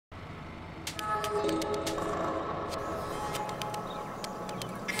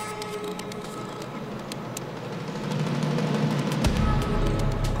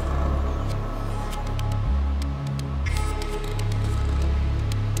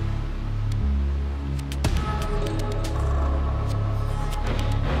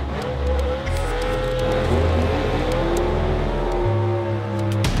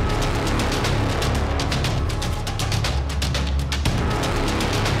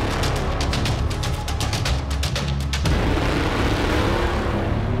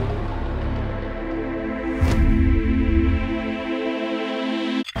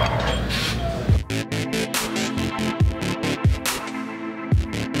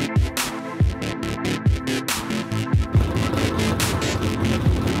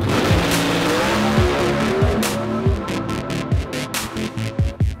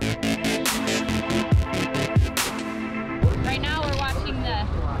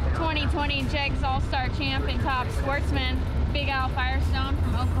Sportsman, Big Al Firestone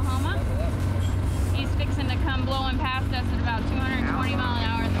from Oklahoma. He's fixing to come blowing past us at about 220 mile an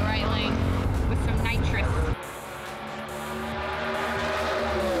hour in the right lane with some nitrous.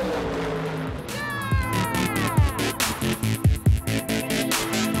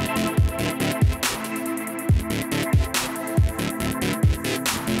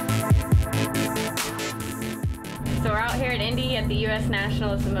 So we're out here at Indy at the U.S.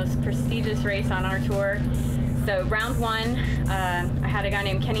 Nationals, the most prestigious race on our tour. So round one, I had a guy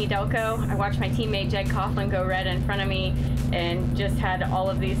named Kenny Delco. I watched my teammate Jed Coughlin go red in front of me and just had all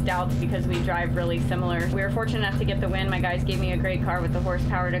of these doubts because we drive really similar. We were fortunate enough to get the win. My guys gave me a great car with the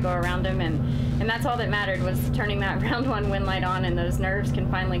horsepower to go around him, and that's all that mattered, was turning that round one win light on, and those nerves can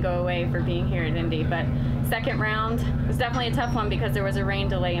finally go away for being here at Indy. But second round was definitely a tough one because there was a rain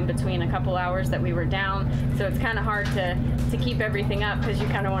delay in between, a couple hours that we were down, so it's kind of hard to keep everything up because you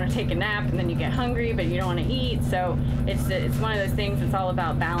kind of want to take a nap and then you get hungry but you don't want to eat. So it's one of those things, it's all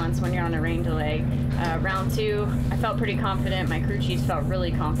about balance when you're on a rain delay. Round two, I felt pretty confident. My crew chiefs felt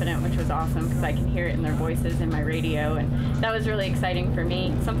really confident, which was awesome because I can hear it in their voices in my radio, and that was really exciting for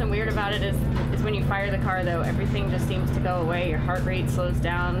me. Something weird about it is when you fire the car though, everything just seems to go away. Your heart rate slows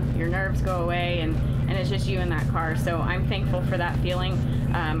down, your nerves go away, and it's just you in that car. So I'm thankful for that feeling.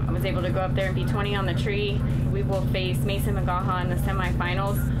 I was able to go up there and be 20 on the tree. We will face Mason McGaha in the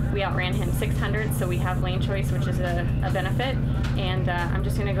semifinals. We outran him 600, so we have lane choice, which is a benefit. And I'm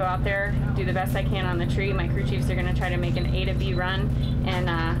just gonna go out there, do the best I can on the tree. My crew chiefs are gonna try to make an A to B run,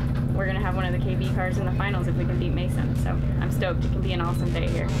 and we're gonna have one of the KB cars in the finals if we can beat Mason. So I'm stoked. It can be an awesome day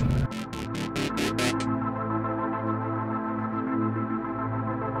here.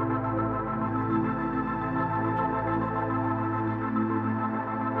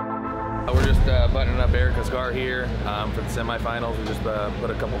 We're just buttoning up Erica's car here for the semifinals. We just put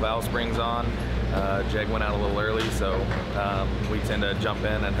a couple valve springs on. Jeg went out a little early, so we tend to jump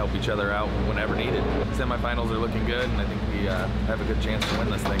in and help each other out whenever needed. Semifinals are looking good, and I think we have a good chance to win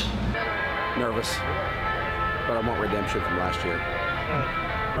this thing. Nervous, but I want redemption from last year.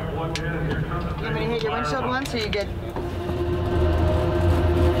 You want me to hit your windshield once, or you good?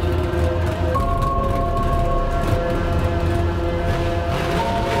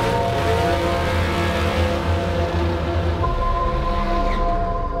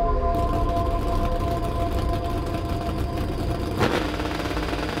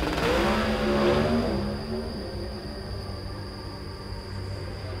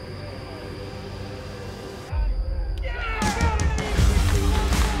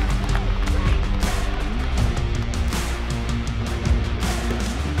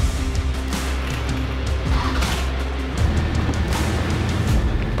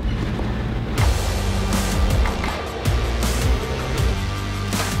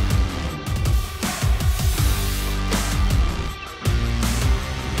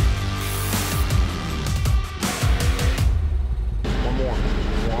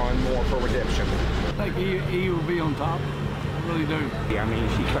 I think he will be on top. I really do. Yeah, I mean,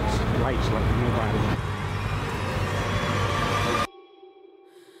 she cuts lights like nobody.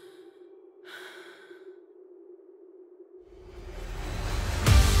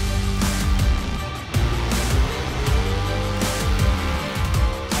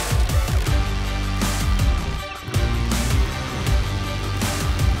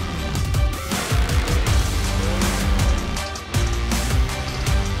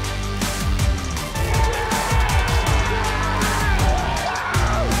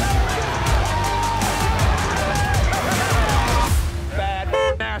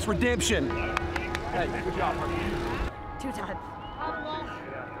 Redemption. Hey, good job, Mark. 2 times.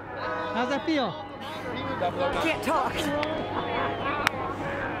 How's that feel? I can't talk.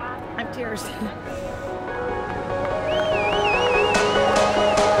 I'm Cheers.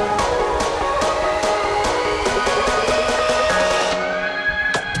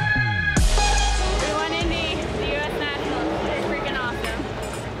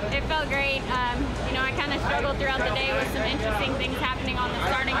 Great. You know, I kind of struggled throughout the day with some interesting things happening on the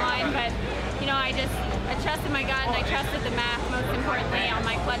starting line, but you know, I trusted my gut and I trusted the math, most importantly, on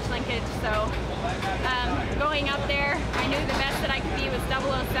my clutch linkage. So going up there, I knew the best that I could be was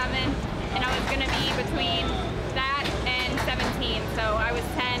 007, and I was going to be between that and 17. So I was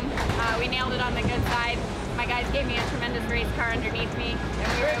 10. We nailed it on the good side. My guys gave me a tremendous race car underneath me, and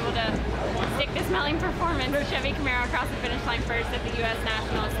we were able to stick this smelling performance with Chevy Camaro across the finish line first at the U.S.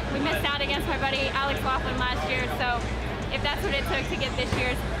 Nationals. We missed out against my buddy Alex Laughlin last year, so if that's what it took to get this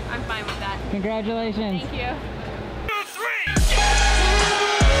year's, I'm fine with that. Congratulations. Thank you.